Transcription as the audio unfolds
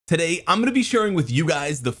Today I'm going to be sharing with you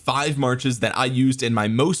guys the 5 marches that I used in my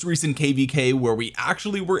most recent KvK where we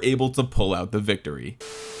actually were able to pull out the victory.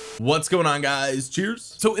 What's going on, guys?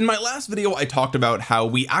 Cheers. So in my last video I talked about how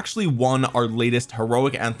we actually won our latest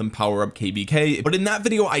heroic anthem power up KvK, but in that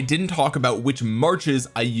video I didn't talk about which marches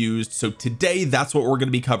I used. So today that's what we're going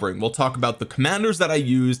to be covering. We'll talk about the commanders that I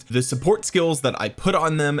used, the support skills that I put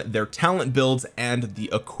on them, their talent builds, and the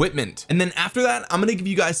equipment. And then after that I'm going to give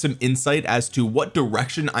you guys some insight as to what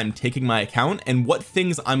direction I'm taking my account and what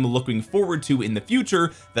things I'm looking forward to in the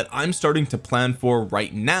future that I'm starting to plan for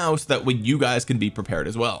right now, so that way you guys can be prepared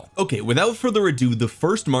as well. Okay, without further ado, the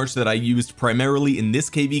first march that I used primarily in this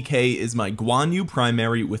KvK is my Guan Yu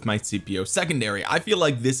primary with my CPO secondary. I feel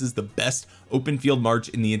like this is the best open field march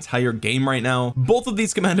in the entire game right now. Both of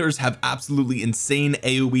these commanders have absolutely insane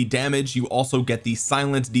AoE damage. You also get the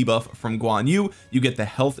silence debuff from Guan Yu, you get the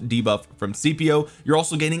health debuff from CPO, you're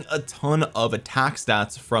also getting a ton of attack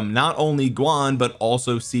stats from not only Guan but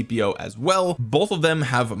also CPO as well. Both of them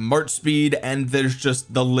have march speed, and there's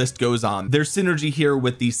just, the list goes on. There's synergy here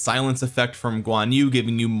with the silence effect from Guan Yu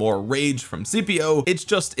giving you more rage from CPO. It's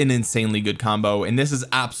just an insanely good combo, and this is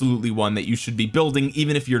absolutely one that you should be building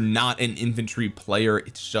even if you're not an infantry player.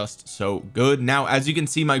 It's just so good. Now as you can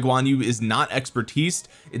see, my Guan Yu is not expertise.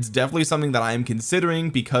 It's definitely something that I am considering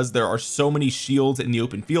because there are so many shields in the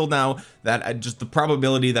open field now that just the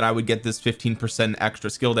probability that I would get this 15% extra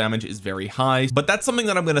skill damage is very high. But that's something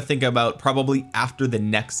that I'm going to think about probably after the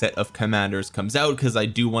next set of commanders comes out, because I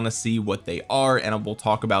do want to see what they are, and we'll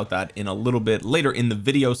talk about that in a little bit later in the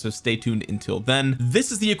video, so stay tuned until then.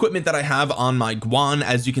 This is the equipment that I have on my Guan.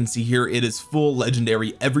 As you can see here, it is full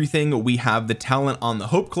legendary everything. We have the talent on the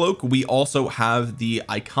Hope Cloak, we also have the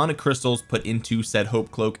iconic crystals put into said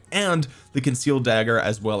Hope Cloak, and the concealed dagger,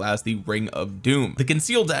 as well as the Ring of Doom. The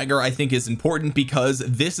concealed dagger I think is important because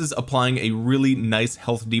this is applying a really nice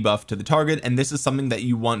health debuff to the target, and this is something that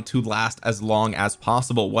you want to last as long as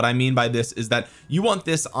possible. What I mean by this is that you want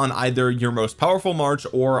this on either your most powerful march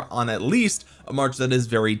or on at least a march that is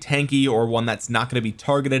very tanky, or one that's not going to be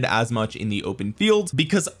targeted as much in the open field,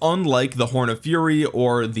 because unlike the Horn of Fury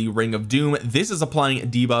or the Ring of Doom, this is applying a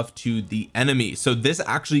debuff to the enemy. So this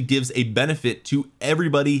actually gives a benefit to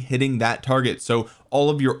everybody hitting that target. So all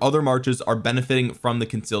of your other marches are benefiting from the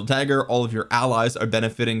concealed dagger, all of your allies are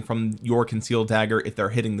benefiting from your concealed dagger if they're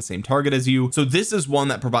hitting the same target as you. So this is one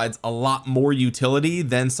that provides a lot more utility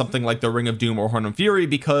than something like the Ring of Doom or Horn of Fury,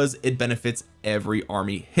 because it benefits every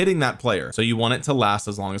army hitting that player. So you want it to last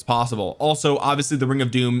as long as possible. Also, obviously the Ring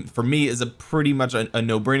of Doom for me is a pretty much a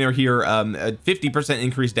no-brainer here. A 50%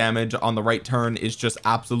 increased damage on the right turn is just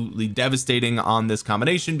absolutely devastating on this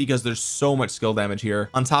combination, because there's so much skill damage here.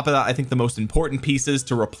 On top of that, I think the most important pieces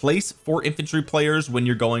to replace for infantry players when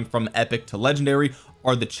you're going from epic to legendary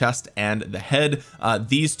are the chest and the head.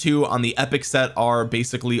 These two on the epic set are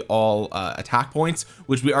basically all attack points,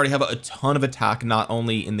 which we already have a ton of attack, not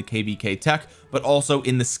only in the KvK tech but also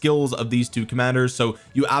in the skills of these two commanders. So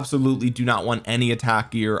you absolutely do not want any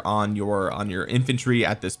attack gear on your infantry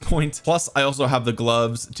at this point. Plus I also have the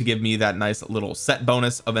gloves to give me that nice little set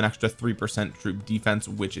bonus of an extra 3% troop defense,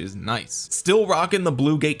 which is nice. Still rocking the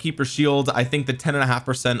blue gatekeeper shield. I think the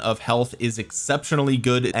 10.5% of health is exceptionally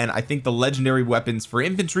good, and I think the legendary weapons for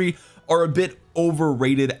infantry are a bit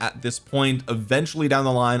overrated at this point. Eventually down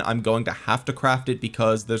the line I'm going to have to craft it,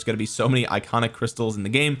 because there's going to be so many iconic crystals in the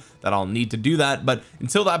game that I'll need to do that. But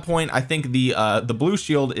until that point, I think the blue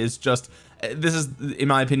shield is just, this is in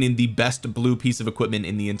my opinion the best blue piece of equipment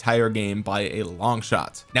in the entire game by a long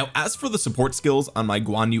shot. Now as for the support skills on my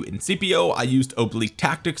Guan Yu and CPO, I used Oblique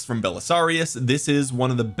Tactics from Belisarius. This is one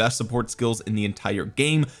of the best support skills in the entire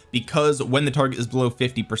game, because when the target is below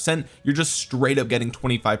 50%, you're just straight up getting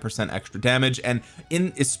 25% extra damage. And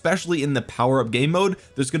especially in the power up game mode,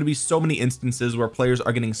 there's going to be so many instances where players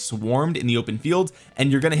are getting swarmed in the open field,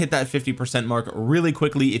 and you're going to hit that 50% mark really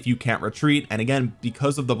quickly if you can't retreat. And again,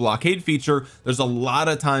 because of the blockade feature, there's a lot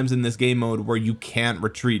of times in this game mode where you can't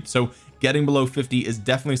retreat. So getting below 50 is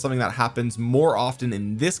definitely something that happens more often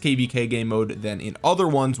in this KvK game mode than in other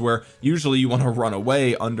ones, where usually you want to run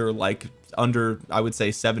away under I would say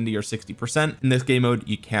 70 or 60%. In this game mode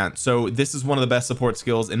you can't. So this is one of the best support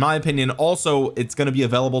skills in my opinion. Also, it's going to be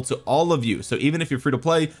available to all of you, so even if you're free to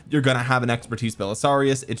play, you're going to have an expertise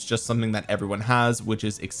Belisarius. It's just something that everyone has, which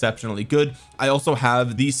is exceptionally good. I also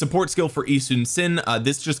have the support skill for Isun Sin.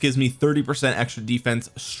 This just gives me 30% extra defense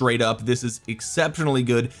straight up. This is exceptionally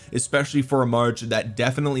good, especially for a march that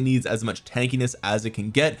definitely needs as much tankiness as it can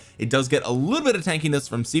get. It does get a little bit of tankiness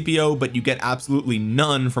from CPO, but you get absolutely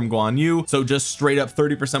none from Guan Yu. 2, so just straight up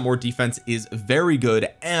 30% more defense is very good.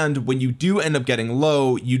 And when you do end up getting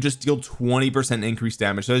low, you just deal 20% increased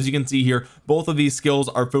damage. So as you can see here, both of these skills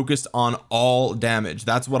are focused on all damage.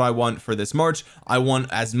 That's what I want for this March. I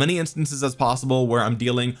want as many instances as possible where I'm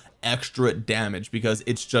dealing extra damage, because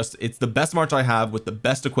it's the best March I have with the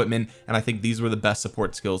best equipment, and I think these were the best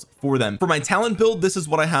support skills for them. For my talent build, this is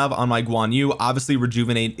what I have on my Guan Yu. Obviously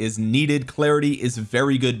rejuvenate is needed. Clarity is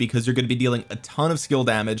very good because you're going to be dealing a ton of skill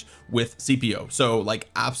damage with CPO, so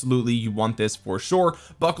like absolutely you want this for sure.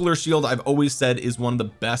 Buckler shield, I've always said, is one of the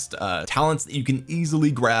best talents that you can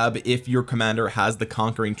easily grab if your commander has the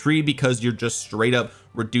conquering tree, because you're just straight up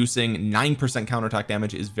reducing 9% counterattack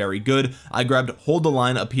damage is very good. I grabbed hold the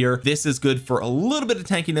line up here. This is good for a little bit of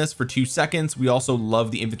tankiness for 2 seconds. We also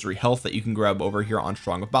love the infantry health that you can grab over here on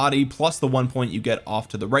strong of body, plus the 1 point you get off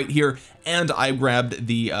to the right here. And I grabbed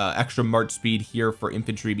the extra march speed here for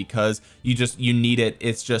infantry because you need it.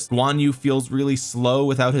 It's just Guan Yu feels really slow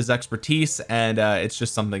without his expertise, and it's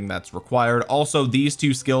just something that's required. Also, these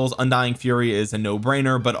 2 skills, Undying Fury is a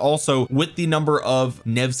no-brainer, but also with the number of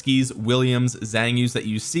Nevskys, Williams, Zhang Yus that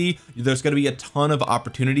you see, there's going to be a ton of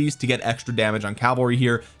opportunities to get extra damage on cavalry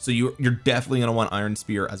here, so you're definitely going to want Iron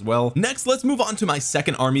Spear as well. Next, let's move on to my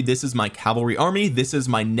second army. This is my cavalry army. This is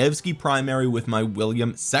my Nevsky primary with my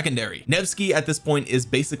William secondary. Nevsky at this point is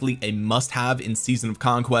basically a must-have in Season of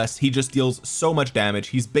Conquest. He just deals so much damage.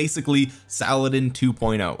 He's basically Saladin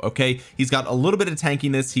 2.0. okay, he's got a little bit of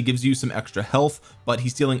tankiness, he gives you some extra health, but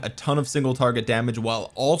he's dealing a ton of single target damage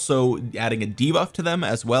while also adding a debuff to them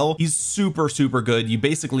as well. He's super good. You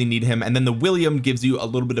basically need him. And then the William gives you a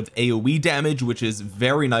little bit of AoE damage, which is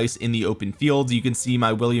very nice in the open fields. You can see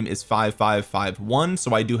my William is 5551,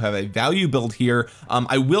 so I do have a value build here.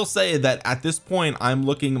 I will say that at this point I'm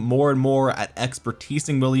looking more and more at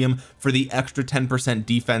expertising William for the extra 10%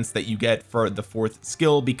 defense that you get for the 4th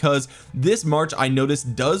skill, because this March I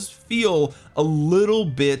noticed does feel a little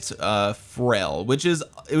bit frail, which is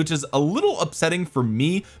a little upsetting for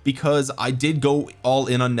me, because I did go all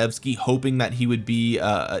in on Nevsky hoping that he would be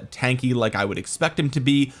tanky like I would expect him to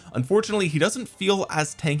be. Unfortunately, he doesn't feel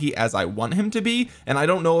as tanky as I want him to be, and I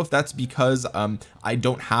don't know if that's because I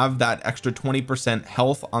don't have that extra 20%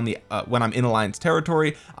 health on the when I'm in alliance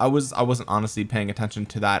territory. I wasn't honestly paying attention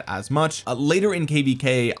to that as much. Later in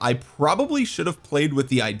KvK, I probably should have played with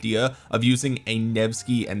the idea of using a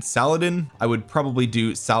Nevsky and Saladin. I would probably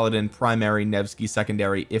do Saladin primary, Nevsky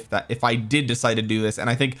secondary if I did decide to do this, and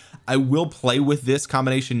I think I will play with this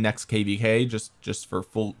combination next KvK just for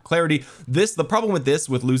full clarity. The problem with this,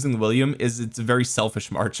 with losing the William, is it's a very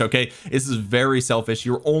selfish March. okay, this is very selfish.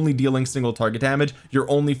 You're only dealing single target damage, you're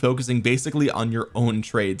only focusing basically on your own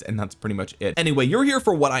trades, and that's pretty much it. Anyway, you're here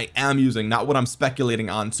for what I am using, not what I'm speculating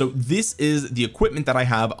on. So this is the equipment that I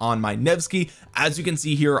have on my Nevsky. As you can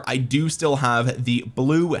see here, I do still have the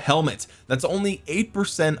blue helmet. That's only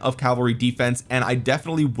 8% of cavalry defense, and I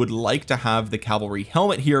definitely would like to have the cavalry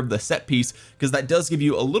helmet here, the set piece, because that does give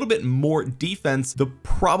you a little bit more defense. The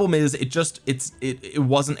problem is it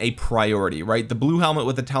wasn't a priority, right? The blue helmet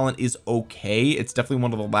with the talent is okay. It's definitely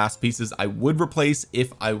one of the last pieces I would replace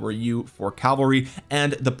if I were you for cavalry,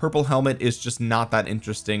 and the purple helmet is just not that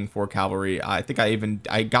interesting for cavalry. I think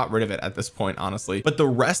I got rid of it at this point, honestly. But the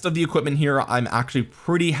rest of the equipment here I'm actually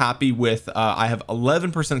pretty happy with. I have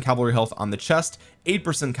 11% cavalry health on the chest,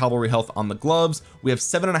 8% cavalry health on the gloves. We have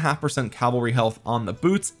 7.5% cavalry health on the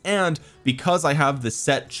boots, and because I have the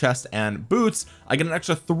set chest and boots, I get an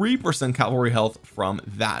extra 3% cavalry health from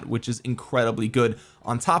that, which is incredibly good.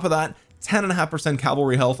 On top of that, 10.5%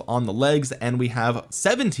 cavalry health on the legs, and we have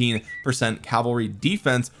 17% cavalry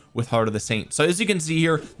defense with Heart of the Saint. So as you can see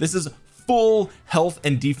here, this is full health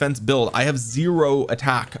and defense build. I have 0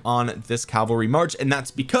 attack on this cavalry march, and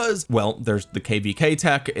that's because, well, there's the KvK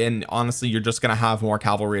tech, and honestly you're just gonna have more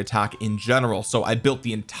cavalry attack in general. So I built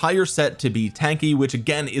the entire set to be tanky, which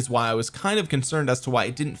again is why I was kind of concerned as to why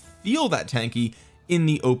it didn't feel that tanky in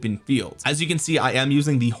the open fields. As you can see, I am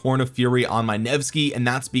using the Horn of Fury on my Nevsky, and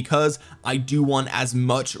that's because I do want as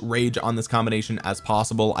much rage on this combination as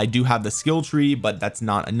possible. I do have the skill tree, but that's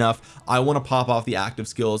not enough. I want to pop off the active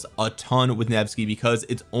skills a ton with Nevsky because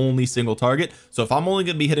it's only single target. So if I'm only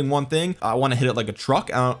going to be hitting one thing, I want to hit it like a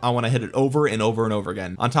truck. I want to hit it over and over and over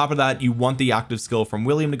again. On top of that, you want the active skill from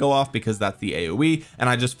William to go off because that's the AoE, and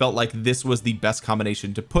I just felt like this was the best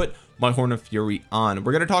combination to put my Horn of Fury on.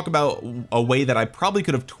 We're going to talk about a way that I probably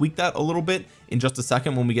could have tweaked that a little bit in just a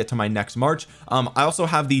second when we get to my next march. I also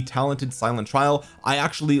have the talented Silent Trial. I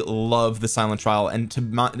actually love the Silent Trial, and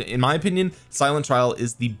in my opinion, Silent Trial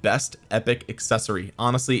is the best epic accessory.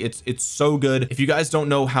 Honestly, it's so good. If you guys don't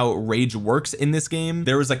know how rage works in this game,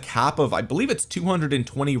 there is a cap of, I believe it's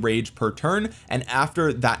 220 rage per turn, and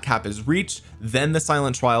after that cap is reached, then the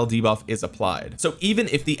Silent Trial debuff is applied. So even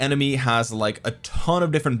if the enemy has like a ton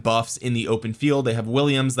of different buffs in the open field, they have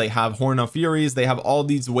Williams, they have Horn of Furies, they have all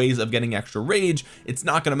these ways of getting extra rage, it's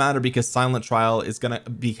not going to matter because Silent Trial is going to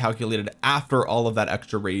be calculated after all of that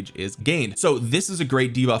extra rage is gained. So this is a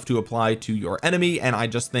great debuff to apply to your enemy, and I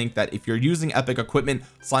just think that if you're using epic equipment,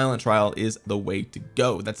 Silent Trial is the way to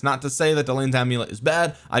go. That's not to say that Delane's Amulet is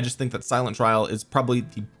bad. I just think that Silent Trial is probably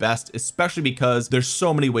the best, especially because there's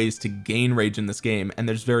so many ways to gain rage in this game, and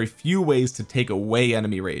there's very few ways to take away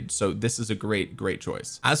enemy rage. So this is a great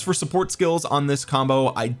choice. As for support skills on this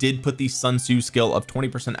combo, I did put the Sun Tzu skill of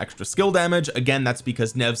 20% extra skill damage. Again, that's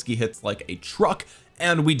because Nevsky hits like a truck,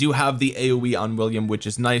 and we do have the AoE on William, which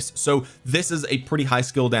is nice. So this is a pretty high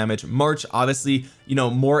skill damage march. Obviously, you know,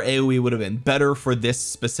 more AoE would have been better for this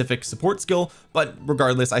specific support skill, but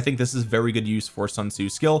regardless, I think this is very good use for Sun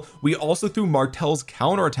Tzu's skill. We also threw Martel's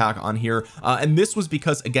counterattack on here, and this was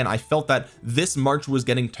because, again, I felt that this march was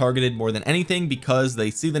getting targeted more than anything because they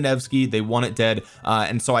see the Nevsky, they want it dead,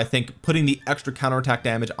 and so I think putting the extra counterattack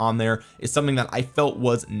damage on there is something that I felt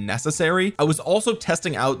was necessary. I was also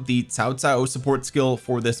testing out the Cao Cao support skill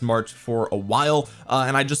for this march for a while,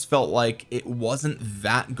 and I just felt like it wasn't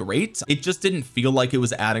that great. It just didn't feel like it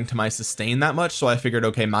was adding to my sustain that much, so I figured,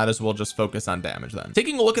 okay, might as well just focus on damage then.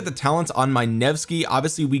 Taking a look at the talents on my Nevsky,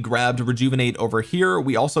 obviously we grabbed Rejuvenate over here.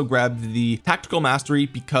 We also grabbed the Tactical Mastery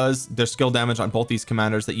because there's skill damage on both these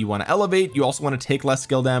commanders that you want to elevate. You also want to take less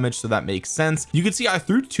skill damage, so that makes sense. You can see I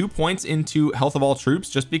threw 2 points into Health of All Troops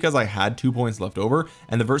just because I had 2 points left over,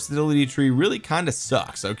 and the versatility tree really kind of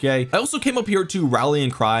sucks. Okay, I also came up here to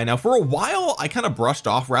Rallying Cry. Now for a while I kind of brushed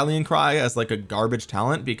off Rallying Cry as like a garbage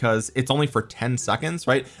talent because it's only for 10 seconds,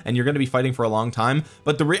 right? And you're going to be fighting for a long time,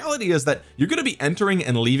 but the reality is that you're going to be entering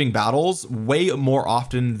and leaving battles way more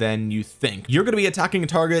often than you think. You're going to be attacking a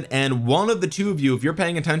target, and one of the two of you, if you're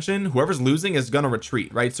paying attention, whoever's losing is going to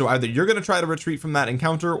retreat, right? So either you're going to try to retreat from that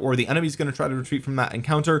encounter, or the enemy's going to try to retreat from that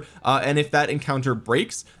encounter, and if that encounter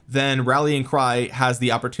breaks, then Rallying Cry has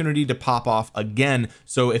the opportunity to pop off again.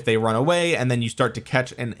 So if they run away and then you start to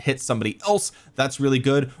catch and hit somebody else, that's really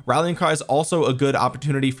good. Rallying Cry is also a good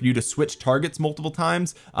opportunity for you to switch targets multiple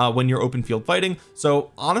times when you're open field fighting.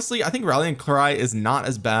 So honestly, I think Rallying Cry is not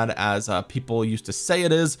as bad as people used to say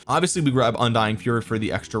it is. Obviously we grab Undying Fury for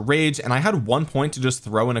the extra rage, and I had 1 point to just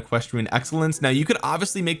throw in Equestrian Excellence. Now you could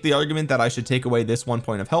obviously make the argument that I should take away this 1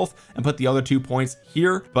 point of health and put the other 2 points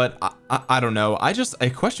here, but I don't know.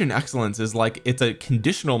 Equestrian Excellence is like, it's a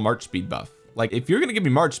conditional march speed buff. Like if you're gonna give me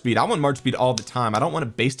march speed, I want march speed all the time. I don't want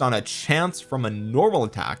it based on a chance from a normal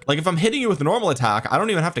attack. Like if I'm hitting you with a normal attack, I don't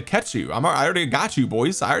even have to catch you. I already got you,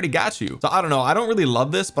 boys. I already got you. So I don't know, I don't really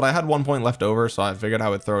love this, but I had 1 point left over, so I figured I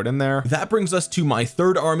would throw it in there. That brings us to my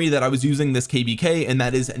third army that I was using this KvK, and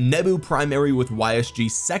that is Nebu primary with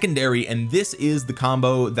YSG secondary, and this is the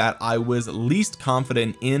combo that I was least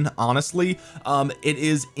confident in, honestly. It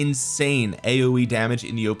is insane AoE damage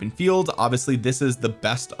in the open field. Obviously this is the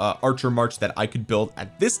best archer march that I could build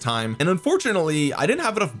at this time, and unfortunately I didn't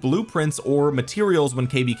have enough blueprints or materials when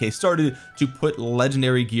KvK started to put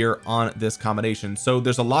legendary gear on this combination. So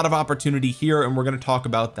there's a lot of opportunity here, and we're going to talk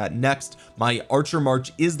about that next. My archer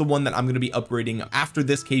march is the one that I'm going to be upgrading after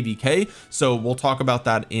this KvK, so we'll talk about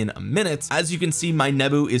that in a minute. As you can see, my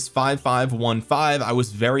Nebu is 5515. I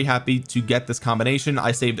was very happy to get this combination.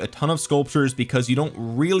 I saved a ton of sculptures because you don't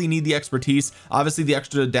really need the expertise. Obviously the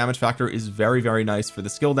extra damage factor is very nice for the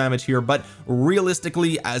skill damage here, but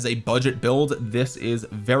realistically as a budget build, this is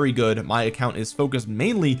very good. My account is focused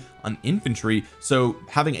mainly on infantry, so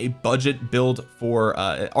having a budget build for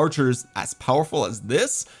archers as powerful as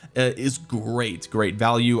this is great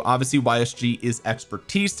value. Obviously YSG is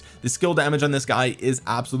expertise. The skill damage on this guy is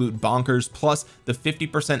absolute bonkers, plus the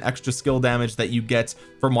 50% extra skill damage that you get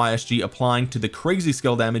from YSG applying to the crazy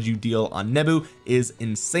skill damage you deal on Nebu is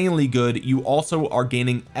insanely good. You also are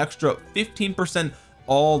gaining extra 15%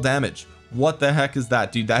 all damage. What the heck is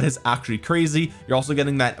that, dude? That is actually crazy. You're also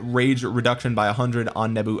getting that rage reduction by 100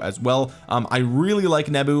 on Nebu as well. I really like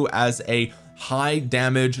Nebu as a high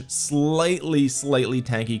damage, slightly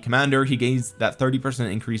tanky commander. He gains that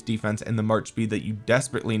 30% increased defense and the march speed that you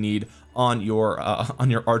desperately need on your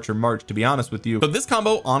archer march, to be honest with you. But this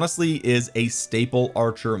combo honestly is a staple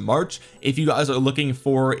archer march. If you guys are looking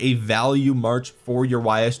for a value march for your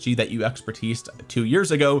YSG that you expertised 2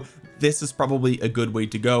 years ago, this is probably a good way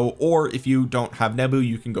to go. Or if you don't have Nebu,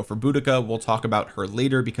 you can go for Boudica. We'll talk about her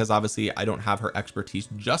later because obviously I don't have her expertise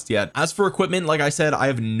just yet. As for equipment, like I said, I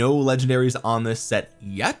have no legendaries on this set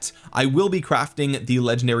yet. I will be crafting the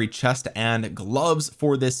legendary chest and gloves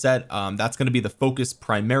for this set. That's going to be the focus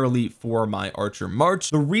primarily for my archer march.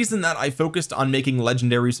 The reason that I focused on making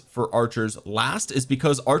legendaries for archers last is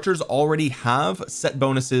because archers already have set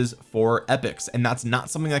bonuses for epics, and that's not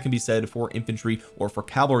something that can be said for infantry or for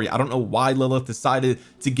cavalry. I don't know why Lilith decided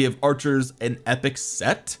to give archers an epic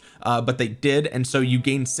set, but they did, and so you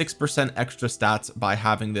gain 6% extra stats by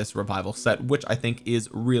having this revival set, which I think is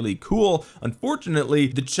really cool. Unfortunately,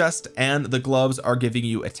 the chest and the gloves are giving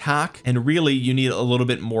you attack, and really you need a little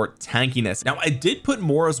bit more tankiness. Now I did put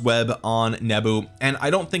Mora's Web on Nebu, and I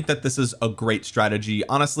don't think that this is a great strategy.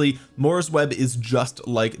 Honestly, Mora's Web is just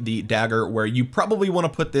like the dagger, where you probably want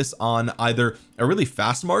to put this on either a really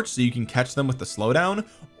fast march so you can catch them with the slowdown,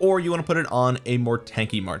 or you want to put it on a more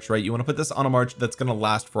tanky march, right? You want to put this on a march that's going to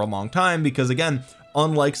last for a long time, because again,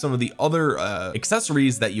 unlike some of the other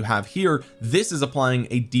accessories that you have here, this is applying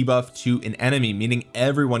a debuff to an enemy, meaning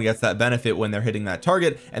everyone gets that benefit when they're hitting that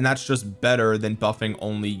target, and that's just better than buffing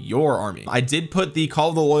only your army. I did put the Call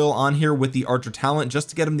of the Loyal on here with the archer talent just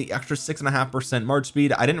to get him the extra 6.5% march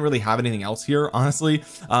speed. I didn't really have anything else here, honestly,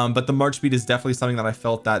 but the march speed is definitely something that I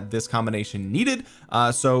felt that this combination needed,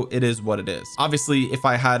 so it is what it is. Obviously, if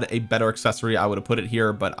I had a better accessory, I would have put it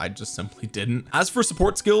here, but I just simply didn't. As for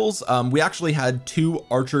support skills, we actually had two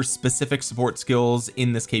archer specific support skills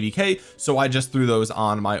in this KvK, so I just threw those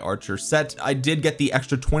on my archer set. I did get the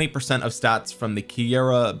extra 20% of stats from the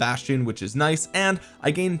Kiera Bastion, which is nice, and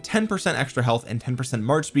I gained 10% extra health and 10%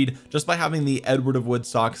 march speed just by having the Edward of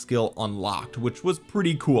Woodstock skill unlocked, which was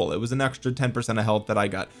pretty cool. It was an extra 10% of health that I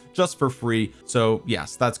got just for free, so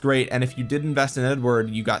yes, that's great. And if you did invest in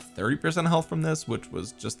Edward, you got 30% health from this, which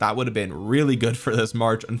was just, that would have been really good for this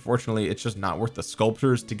march. Unfortunately, it's just not worth the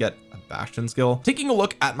sculptures to get a Bastion skill. Taking a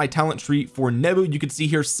look at my talent tree for Nebu, you can see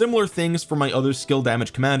here similar things for my other skill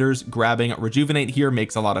damage commanders. Grabbing Rejuvenate here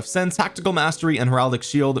makes a lot of sense. Tactical Mastery and Heraldic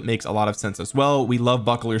Shield makes a lot of sense as well. We love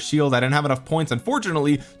Buckler Shield. I didn't have enough points,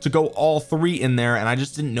 unfortunately, to go all three in there, and I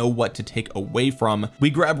just didn't know what to take away from. We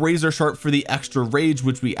grab Razor Sharp for the extra rage,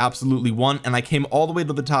 which we absolutely want, and I came all the way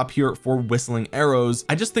to the top here for Whistling Arrows.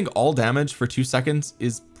 I just think all damage for 2 seconds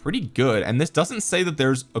is pretty good, and this doesn't say that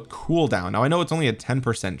there's a cooldown. Now I know it's only a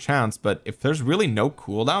 10% chance, but if there's really no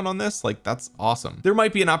cooldown on this, like, that's awesome. There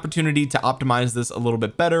might be an opportunity to optimize this a little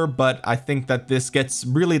bit better, but I think that this gets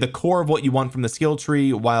really the core of what you want from the skill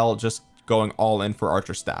tree while just going all in for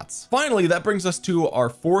archer stats. Finally, that brings us to our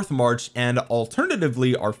 4th march, and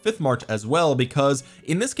alternatively our 5th march as well, because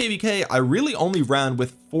in this KvK I really only ran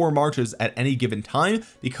with 4 marches at any given time,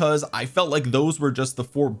 because I felt like those were just the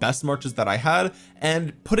 4 best marches that I had,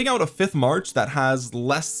 and putting out a 5th march that has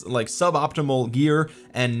less, like, suboptimal gear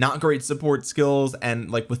and not great support skills, and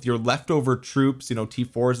like with your leftover troops, you know,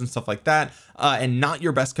 T4s and stuff like that, and not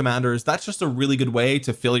your best commanders, that's just a really good way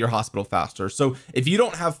to fill your hospital faster. So if you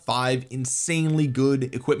don't have 5 insanely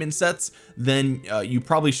good equipment sets, then you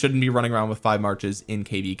probably shouldn't be running around with 5 marches in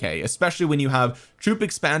KvK, especially when you have troop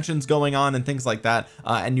expansions going on and things like that,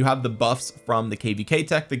 and you have the buffs from the KvK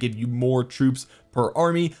tech that give you more troops per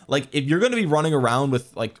army. Like, if you're going to be running around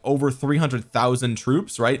with like over 300,000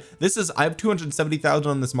 troops, right? This is, I have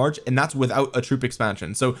 270,000 on this march, and that's without a troop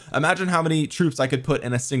expansion. So imagine how many troops I could put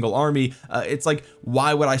in a single army. It's like,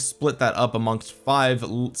 why would I split that up amongst 5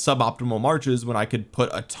 suboptimal marches when I could put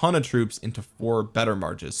a ton of troops into 4 better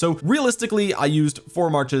marches? So realistically, I used 4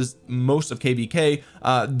 marches most of KvK.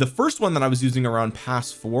 The first one that I was using around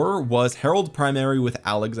pass 4 was Herald Primary with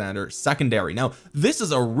Alexander Secondary. Now this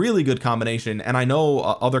is a really good combination, and I know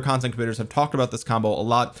other content creators have talked about this combo a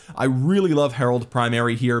lot. I really love Herald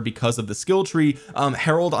Primary here because of the skill tree.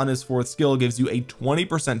 Herald on his 4th skill gives you a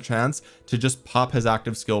 20% chance to just pop his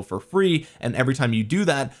active skill for free, and every time you do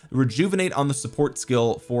that, Rejuvenate on the support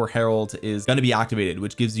skill for Herald is going to be activated,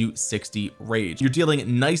 which gives you 60 rage. You're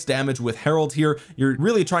dealing nice damage with Herald here. You're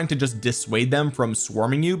really trying to just dissuade them from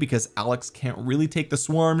swarming you, because Alex can't really take the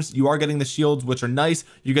swarms. You are getting the shields, which are nice.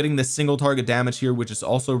 You're getting the single target damage here, which is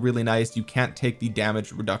also really nice. You can't take take the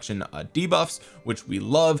damage reduction debuffs, which we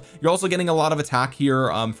love. You're also getting a lot of attack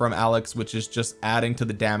here from Alex, which is just adding to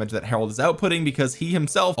the damage that Harold is outputting, because he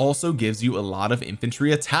himself also gives you a lot of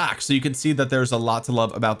infantry attack. So you can see that there's a lot to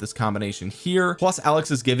love about this combination here. Plus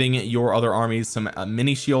Alex is giving your other armies some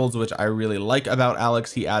mini shields, which I really like about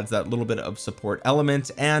Alex. He adds that little bit of support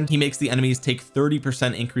element, and he makes the enemies take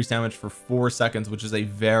 30% increased damage for 4 seconds, which is a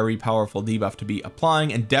very powerful debuff to be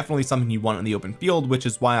applying, and definitely something you want in the open field, which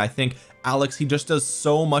is why I think Alex, he just does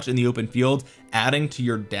so much in the open field, adding to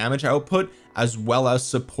your damage output as well as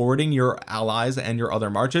supporting your allies and your other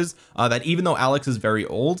marches, that even though Alex is very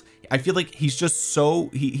old, I feel like he's just so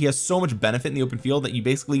he has so much benefit in the open field that you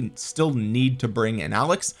basically still need to bring in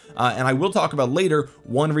Alex, and I will talk about later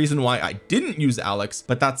one reason why I didn't use Alex,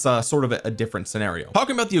 but that's sort of a different scenario.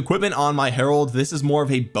 Talking about the equipment on my Herald, this is more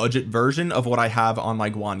of a budget version of what I have on my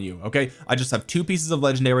Guan Yu. Okay, I just have 2 pieces of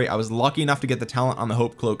legendary. I was lucky enough to get the talent on the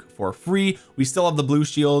Hope Cloak for free. We still have the blue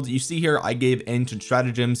shield. You see here I gave ancient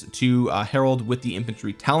stratagems to Harold with the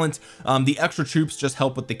infantry talent. The extra troops just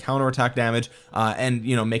help with the counterattack damage, and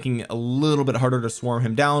you know, making it a little bit harder to swarm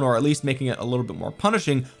him down, or at least making it a little bit more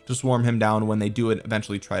punishing to swarm him down when they do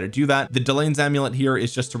eventually try to do that. The Delane's amulet here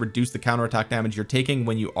is just to reduce the counterattack damage you're taking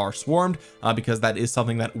when you are swarmed, because that is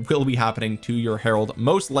something that will be happening to your Herald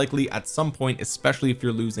most likely at some point, especially if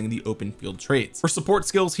you're losing the open field traits. For support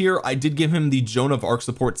skills here, I did give him the Joan of Arc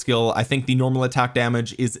support skill. I think the normal attack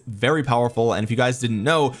damage is very powerful, and if you guys didn't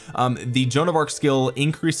know, the Joan of Arc skill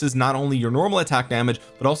increases not only your normal attack damage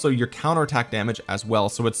but also your counterattack damage as well.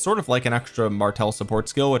 So it's sort of like an extra Martel support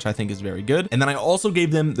skill, which I think is very good. And then I also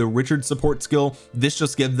gave them the Richard support skill. This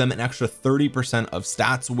just gives them an extra 30% of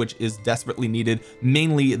stats, which is desperately needed.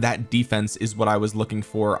 Mainly that defense is what I was looking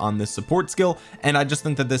for on this support skill, and I just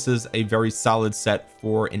think that this is a very solid set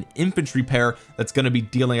for an infantry pair that's going to be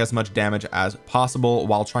dealing as much damage as possible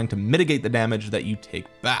while trying to mitigate the damage that you take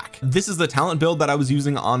back. This is the talent build that I was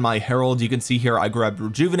using on my Herald. You can see here I grabbed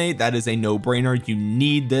Rejuvenate. That is a no-brainer. You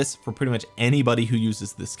need this for pretty much anybody who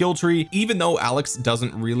uses the skill tree. Even though Alex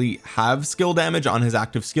doesn't really have skill damage on his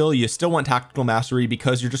active skill, you still want tactical mastery,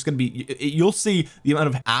 because you're just going to be, you'll see the amount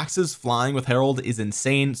of axes flying with Herald is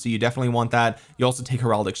insane, so you definitely want that. You also take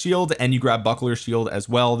Heraldic Shield, and you grab Buckler Shield as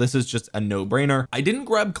well. This is just a no-brainer. I didn't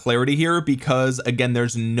grab Clarity here because again,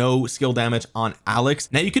 there's no skill damage on Alex.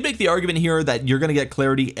 Now you could make the argument here that you're going to get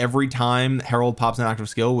Clarity every time Herald pops an active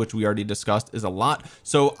skill, which we already discussed is a lot,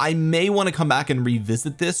 so I may want to come back and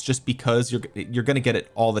revisit this, just because you're going to get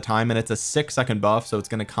it all the time, and it's a 6-second buff, so it's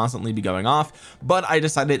going to constantly be going off. But I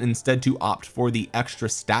decided instead to opt for the extra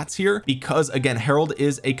stats here, because again, Herald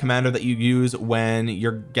is a commander that you use when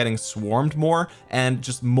you're getting swarmed more, and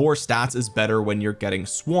just more stats is better when you're getting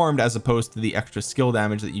swarmed, as opposed to the extra skill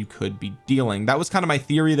damage that you could be dealing. That was kind of my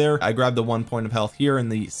theory there. I grabbed the 1 point of health here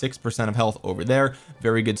and the 6% of health over there.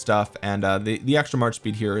 Very good stuff, and the extra march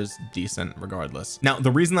speed here is decent regardless. Now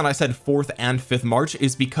the reason that I said 4th and 5th march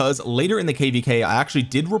is because later in the KvK I actually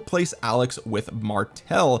did replace Alex with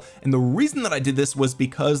Martel, and the reason that I did this was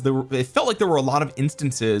because it felt like there were a lot of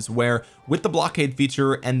instances where, with the blockade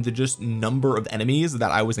feature and the just number of enemies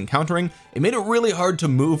that I was encountering, it made it really hard to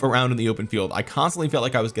move around in the open field. I constantly felt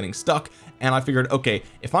like I was getting stuck, and I figured, okay,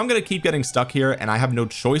 if I'm going to keep getting stuck here and I have no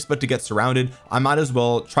choice but to get surrounded, I might as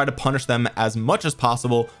well try to punish them as much as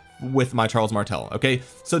possible with my Charles Martel. Okay,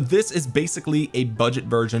 so this is basically a budget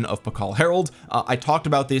version of Pakal Herald. I talked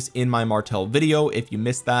about this in my Martel video. If you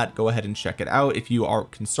missed that, go ahead and check it out. If you are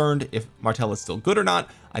concerned if Martel is still good or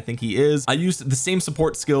not, I think he is. I used the same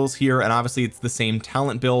support skills here, and obviously it's the same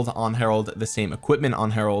talent build on Herald, the same equipment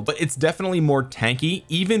on Herald, but it's definitely more tanky,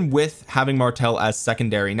 even with having Martel as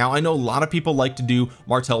secondary. Now I know a lot of people like to do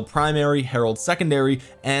Martel primary, Herald secondary,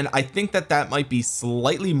 and I think that that might be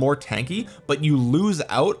slightly more tanky, but you lose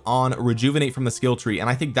out on Rejuvenate from the skill tree, and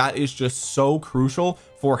I think that is just so crucial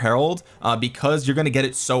for Herald, because you're going to get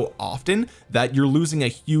it so often that you're losing a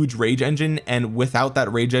huge rage engine, and without that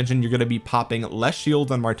rage engine you're going to be popping less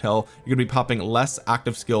shields on Martel, you're going to be popping less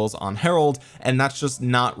active skills on Herald, and that's just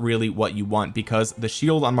not really what you want, because the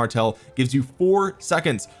shield on Martel gives you 4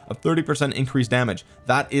 seconds of 30% increased damage.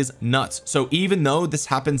 That is nuts. So even though this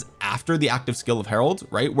happens after the active skill of Herald,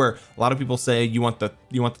 right, where a lot of people say you want the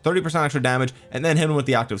 30% extra damage and then hit him with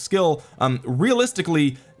the active skill,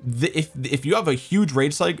 realistically if you have a huge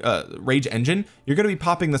rage engine, you're going to be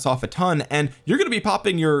popping this off a ton, and you're going to be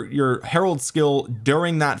popping your herald skill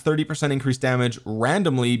during that 30% increased damage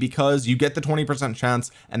randomly, because you get the 20%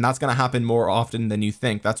 chance, and that's going to happen more often than you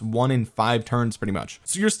think. That's 1 in 5 turns pretty much.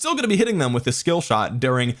 So you're still going to be hitting them with a skill shot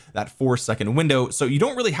during that 4-second window, so you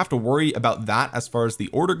don't really have to worry about that as far as the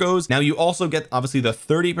order goes. Now you also get obviously the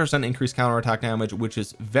 30% increased counterattack damage, which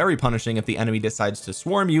is very punishing if the enemy decides to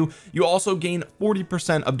swarm you. You also gain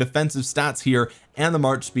 40% of defensive stats here, and the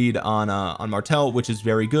march speed on Martel, which is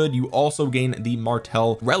very good. You also gain the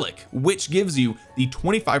Martel relic, which gives you the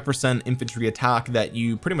 25% infantry attack that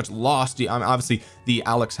you pretty much lost. Obviously the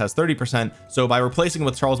Alex has 30%, so by replacing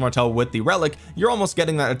with Charles Martel with the relic, you're almost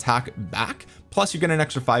getting that attack back, plus you get an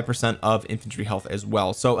extra 5% of infantry health as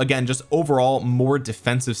well. So again, just overall more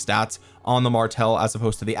defensive stats on the Martel as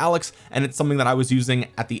opposed to the Alex, and it's something that I was using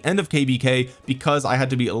at the end of KvK because I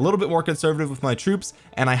had to be a little bit more conservative with my troops,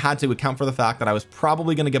 and I had to account for the fact that I was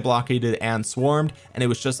probably going to get blockaded and swarmed, and it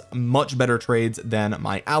was just much better trades than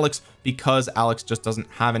my Alex, because Alex just doesn't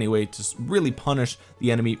have any way to really punish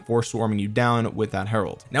the enemy for swarming you down with that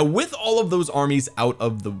herald. Now with all of those armies out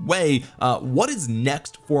of the way, what is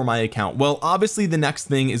next for my account? Well, obviously the next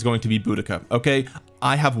thing is going to be Boudica. Okay,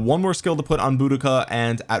 I have one more skill to put on Boudica,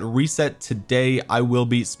 and at reset today I will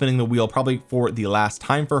be spinning the wheel probably for the last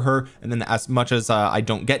time for her, and then as much as I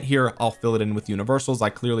don't get here, I'll fill it in with universals. I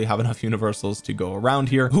clearly have enough universals to go around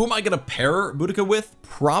here. Who am I going to pair Boudica with?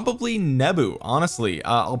 Probably Nebu. Honestly,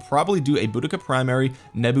 I'll probably do a Boudica primary,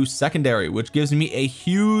 Nebu secondary, which gives me a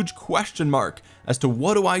huge question mark as to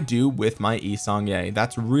what do I do with my Yi Seong-Gye.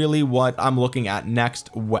 That's really what I'm looking at next.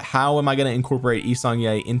 How am I going to incorporate Yi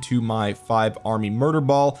Seong-Gye into my 5 army murder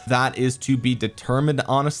ball? That is to be determined,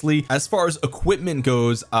 honestly. As far as equipment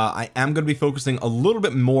goes, I am going to be focusing a little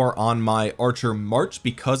bit more on my archer march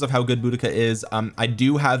because of how good Boudica is. I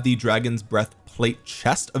do have the Dragon's Breath plate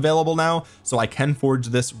chest available now, so I can forge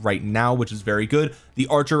this right now, which is very good. The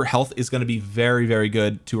archer health is going to be very, very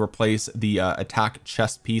good to replace the attack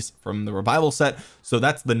chest piece from the revival set, so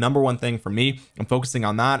that's the #1 thing for me. I'm focusing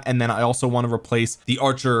on that, and then I also want to replace the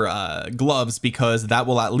archer gloves, because that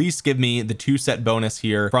will at least give me the 2-set bonus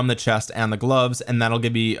here from the chest and the gloves, and that'll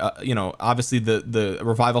give me you know, obviously the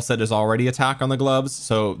revival set is already attack on the gloves,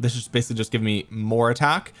 so this is basically just giving me more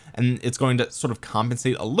attack, and it's going to sort of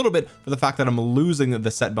compensate a little bit for the fact that I'm losing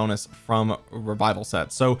the set bonus from revival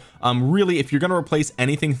set. So really, if you're going to replace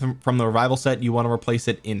anything from the revival set, you want to replace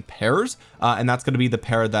it in pairs, and that's going to be the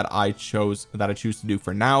pair that I choose to do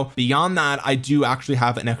for now. Beyond that, I do actually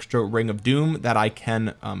have an extra Ring of Doom that I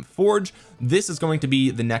can forge. This is going to be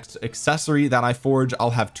the next accessory that I forge.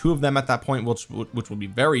 I'll have 2 of them at that point, which will be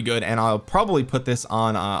very good, and I'll probably put this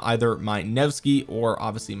on either my Nevsky or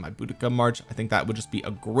obviously my Boudica march. I think that would just be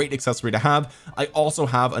a great accessory to have. I also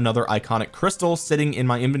have another iconic crystal sitting in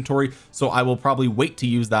my inventory, so I will probably wait to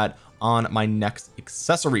use that on my next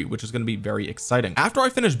accessory, which is going to be very exciting. After I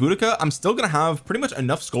finish Boudica, I'm still going to have pretty much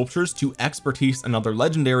enough sculptures to expertise another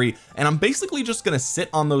legendary, and I'm basically just going to sit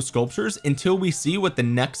on those sculptures until we see what the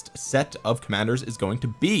next set of commanders is going to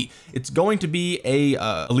be. It's going to be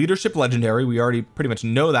a leadership legendary. We already pretty much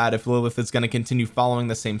know that if Lilith is going to continue following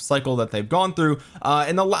the same cycle that they've gone through,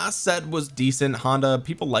 and the last set was decent. Honda,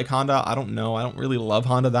 people like Honda. I don't know, I don't really love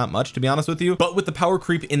Honda that much, to be honest with you, but with the power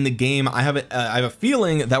creep in the game, I have a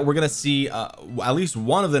feeling that we're going to see at least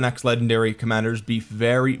one of the next legendary commanders be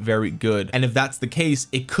very, very good, and if that's the case,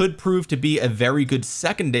 it could prove to be a very good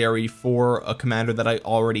secondary for a commander that I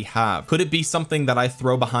already have. Could it be something that I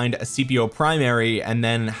throw behind a CPO primary and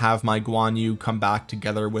then have my Guan Yu come back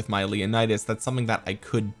together with my Leonidas? That's something that I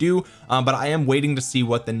could do, but I am waiting to see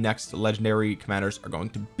what the next legendary commanders are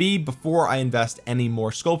going to be before I invest any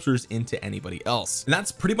more sculptures into anybody else. And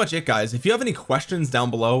that's pretty much it, guys. If you have any questions down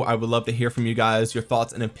below, I would love to hear from you guys. Your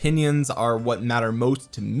thoughts and opinions are what matter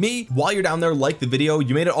most to me. While you're down there, like the video.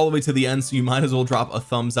 You made it all the way to the end, so you might as well drop a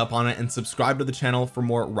thumbs up on it and subscribe to the channel for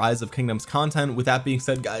more Rise of Kingdoms content. With that being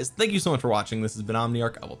said, guys, thank you so much for watching. This has been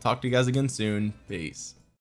Omniarch. I will talk to you guys again soon. Peace.